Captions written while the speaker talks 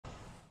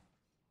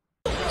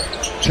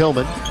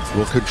Tillman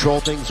will control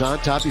things on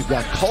top. You've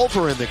got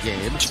Culver in the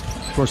game.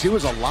 Of course, he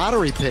was a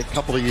lottery pick a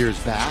couple of years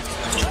back.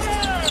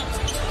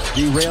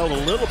 Derailed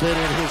a little bit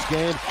in his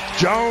game.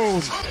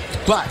 Jones,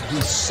 but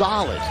he's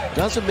solid.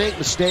 Doesn't make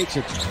mistakes.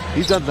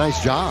 He's done a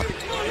nice job.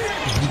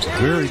 He's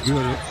very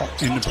good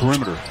in the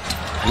perimeter.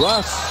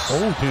 Russ.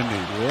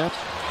 Goaltending. Yep.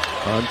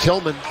 On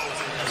Tillman.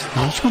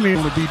 Now, it's going to be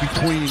able to be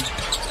between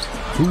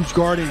who's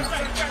guarding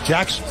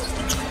Jackson.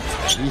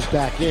 He's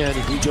back in.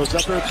 He goes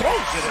up there and throws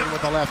it in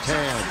with the left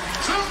hand.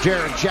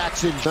 Jaren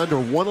Jackson under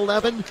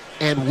 111.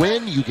 And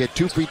win, you get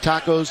 2 free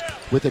tacos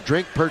with a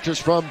drink purchase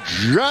from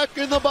Jack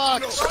in the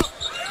Box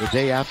the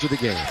day after the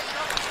game.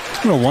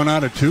 You know, 1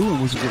 out of 2.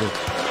 And was going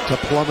to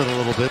plummet a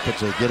little bit, but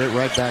to get it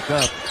right back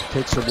up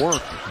takes some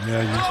work.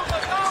 Yeah,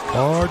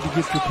 hard to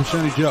get your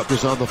percentage up.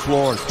 Is on the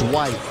floor.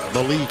 Dwight,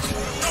 Malik,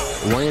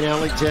 Wayne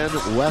Ellington,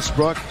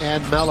 Westbrook,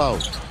 and Mello.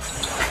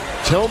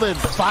 Tillman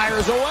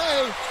fires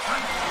away,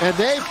 and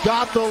they've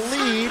got the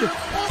lead.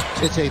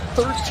 It's a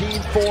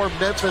 13-4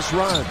 Memphis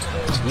run.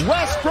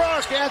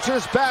 Westbrook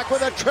answers back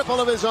with a triple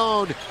of his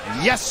own.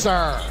 Yes,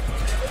 sir.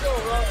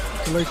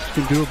 The Lakers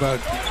can do about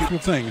 2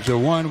 things. So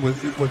one,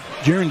 with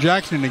Jaren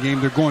Jackson in the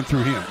game, they're going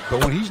through him.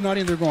 But when he's not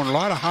in, they're going a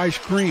lot of high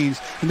screens,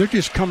 and they're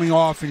just coming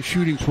off and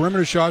shooting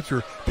perimeter shots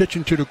or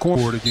pitching to the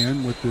corner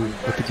again with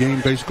the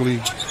game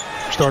basically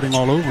starting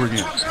all over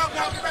again.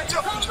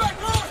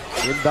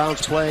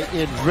 Inbounds play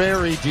in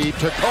very deep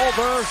to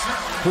Culver,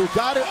 who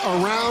got it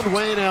around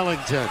Wayne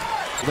Ellington.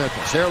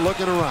 Memphis, they're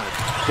looking to run.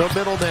 The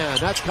middleman,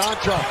 that's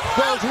Contra,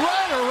 goes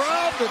right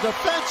around the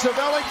defense of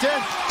Ellington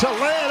to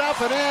lay it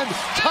up and in.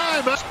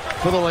 Time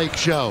for the Lake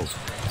Show.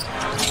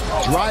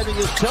 Driving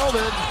is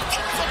Tillman.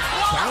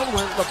 Down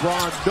went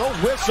LeBron, no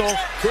whistle.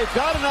 They've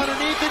got it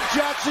underneath and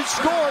Jackson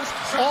scores.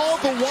 All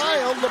the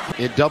while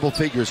in double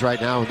figures right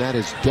now, and that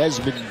is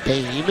Desmond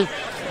Bain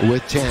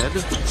with 10.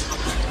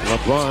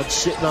 LeBron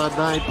sitting on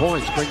 9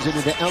 points, brings it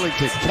into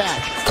Ellington.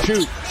 Catch,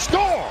 shoot,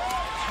 score!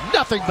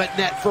 Nothing but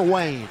net for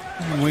Wayne.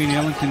 Wayne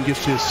Ellington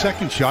gets his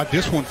second shot.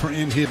 This one for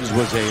in his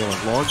was a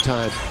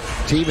longtime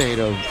teammate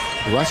of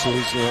Russell's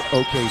at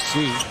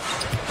OKC.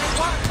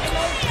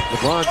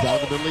 LeBron down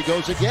the middle, he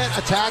goes again,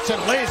 attacks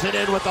and lays it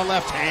in with the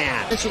left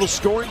hand. Nice little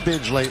scoring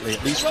binge lately.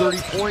 At least 30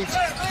 points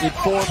in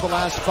 4 of the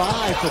last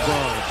 5 for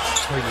Bron.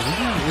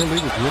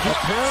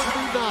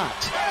 Apparently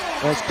not,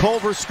 as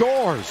Culver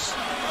scores.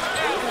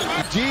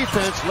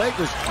 Defense,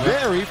 Lakers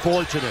very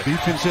fortunate.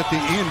 Defense at the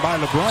end by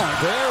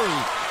LeBron.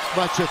 Very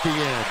much at the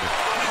end.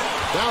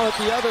 Now at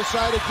the other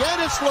side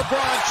again, it's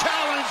LeBron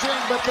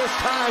challenging, but this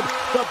time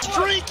the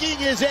streaking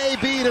is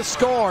AB to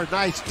score.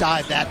 Nice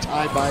dive that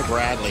time by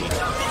Bradley.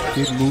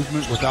 Good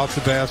movement without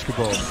the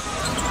basketball.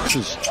 This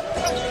is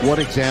one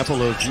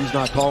example of he's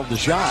not calling the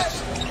shots.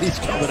 He's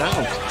coming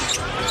out.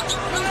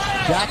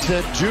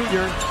 Jackson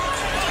Jr.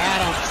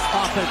 Adams,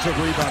 offensive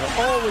rebounder.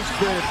 Always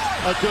been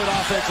a good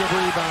offensive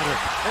rebounder.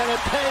 And it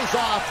pays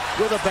off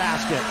with a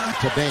basket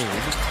to Bain.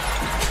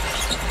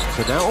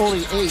 So now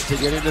only 8 to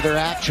get into their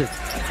action.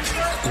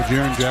 Well,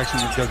 Jaren Jackson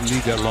doesn't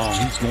need that long.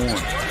 He's going.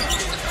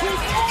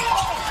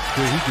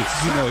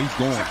 Yeah, he's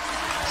going.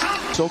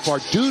 So far,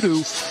 due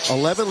to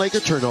 11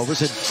 Laker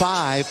turnovers and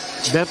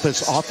 5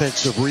 Memphis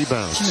offensive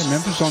rebounds. Yeah,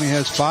 Memphis only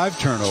has 5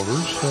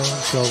 turnovers.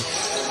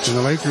 And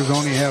the Lakers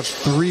only have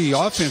 3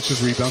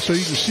 offensive rebounds. So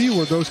you can see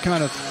where those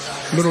kind of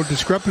little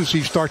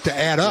discrepancies start to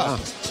add up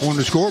on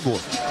the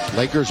scoreboard.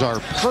 Lakers are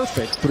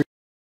perfect 3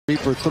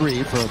 for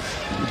 3 from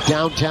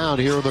downtown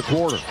here in the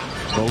quarter.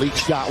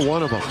 Malik's got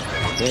one of them.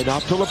 And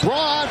up to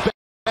LeBron.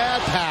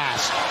 Bad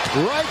pass.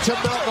 Right to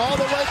Melton all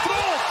the way. Throw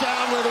it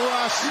down with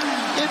Russ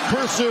in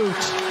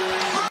pursuit.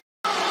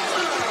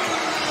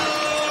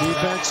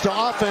 Defense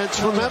to offense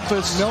for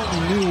Memphis.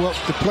 Melton knew what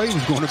the play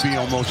was going to be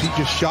almost. He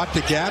just shot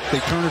the gap. They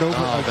turn it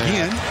over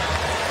again.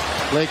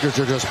 Man. Lakers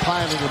are just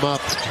piling them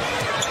up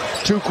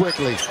too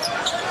quickly.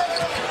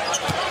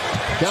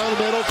 Down the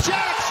middle.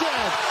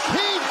 Jackson!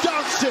 He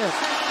dunks it!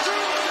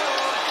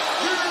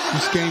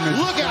 This game is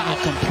a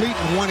complete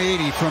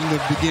 180 from the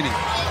beginning.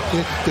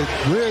 It's the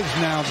Grizz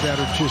now that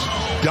are just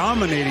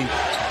dominating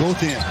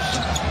both ends.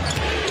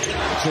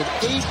 It's an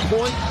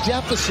 8-point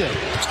deficit.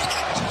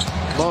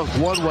 Monk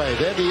one way,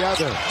 then the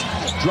other.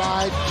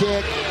 Drive,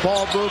 kick,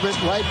 ball movement,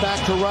 right back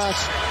to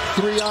Russ.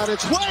 3 on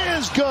its way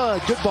is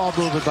good. Good ball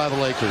movement by the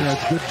Lakers. Yeah,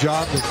 it's a good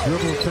job of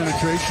dribble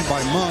penetration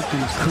by Monk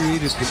and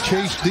created the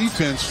chase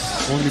defense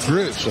on the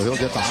Grizz. So he'll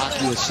get the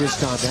hockey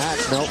assist on that.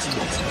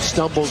 Melton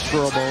stumbles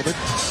for a moment.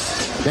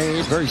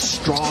 Bain very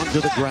strong to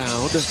the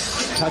ground.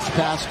 Touch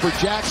pass for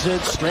Jackson.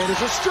 Straight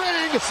as a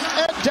string.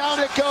 And down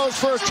it goes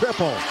for a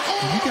triple.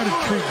 You got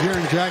to treat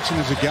Jaren Jackson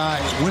as a guy.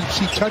 Once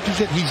he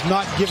touches it, he's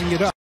not giving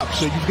it up.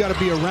 So you've got to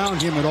be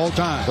around him at all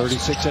times.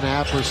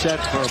 36.5%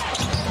 from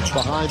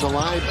behind the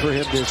line for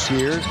him this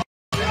year.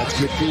 That's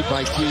good feed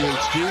by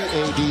THG.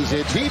 AD's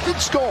in deep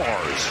and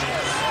scores.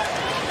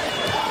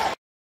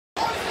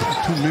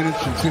 2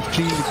 minutes and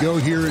 15 to go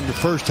here in the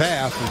first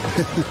half.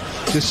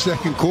 This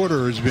second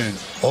quarter has been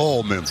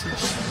all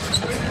Memphis.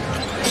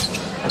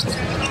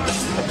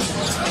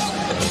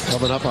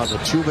 Coming up on the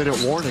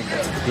 2-minute warning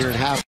here in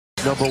half.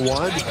 Number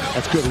one.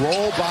 That's good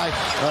roll by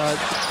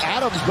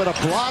Adams, but a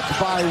block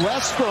by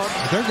Westbrook.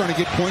 They're going to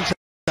get points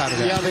out of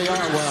that. Yeah, they are.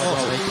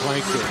 Well, they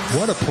clanked it.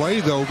 What a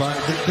play, though.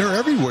 They're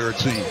everywhere, it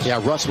seems. Yeah,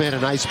 Russ made a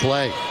nice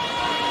play.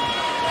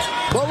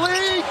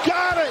 Malik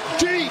got it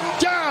deep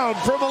down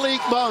from Malik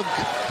Monk.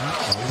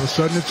 All of a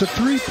sudden, it's a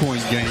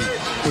three-point game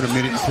with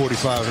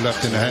 1:45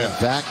 left in the half.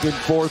 Back and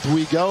forth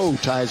we go.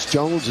 Tyus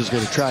Jones is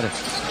going to try to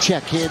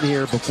check in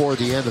here before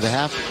the end of the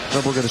half.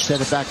 Then we're going to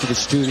send it back to the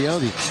studio.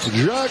 The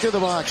Jug of the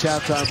Box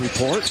halftime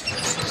report.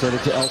 Send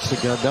it to El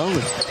Segundo.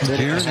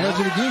 Darren has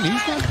it again.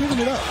 He's not giving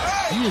it up.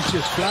 He is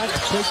just flat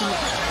taking it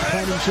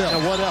upon himself.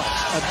 And what else?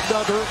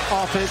 Another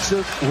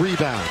offensive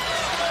rebound.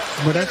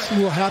 But that's what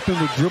will happen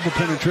with dribble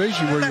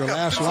penetration, where your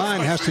last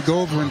line has to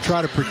go over and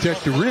try to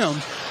protect the rim.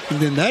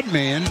 And then that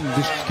man, in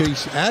this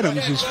case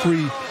Adams, is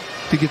free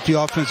to get the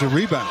offensive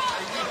rebound.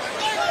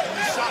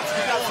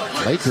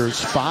 Lakers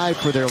 5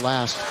 for their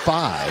last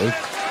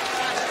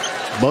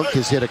 5. Monk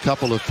has hit a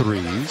couple of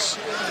threes.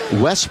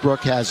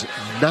 Westbrook has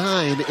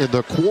 9 in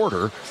the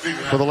quarter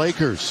for the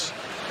Lakers.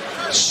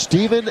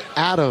 Steven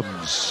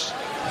Adams.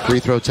 Free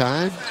throw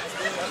time.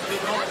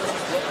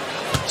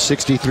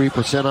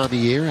 63% on the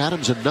year.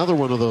 Adams, another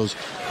one of those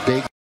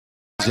big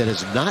that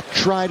has not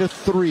tried a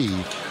three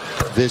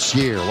this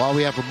year. While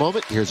we have a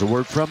moment, here's a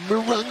word from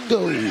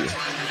Morongo.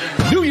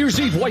 New Year's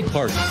Eve White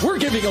Party. We're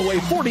giving away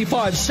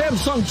 45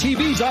 Samsung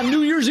TVs on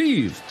New Year's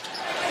Eve.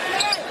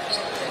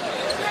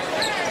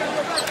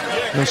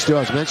 Stu, I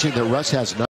was mentioning that Russ has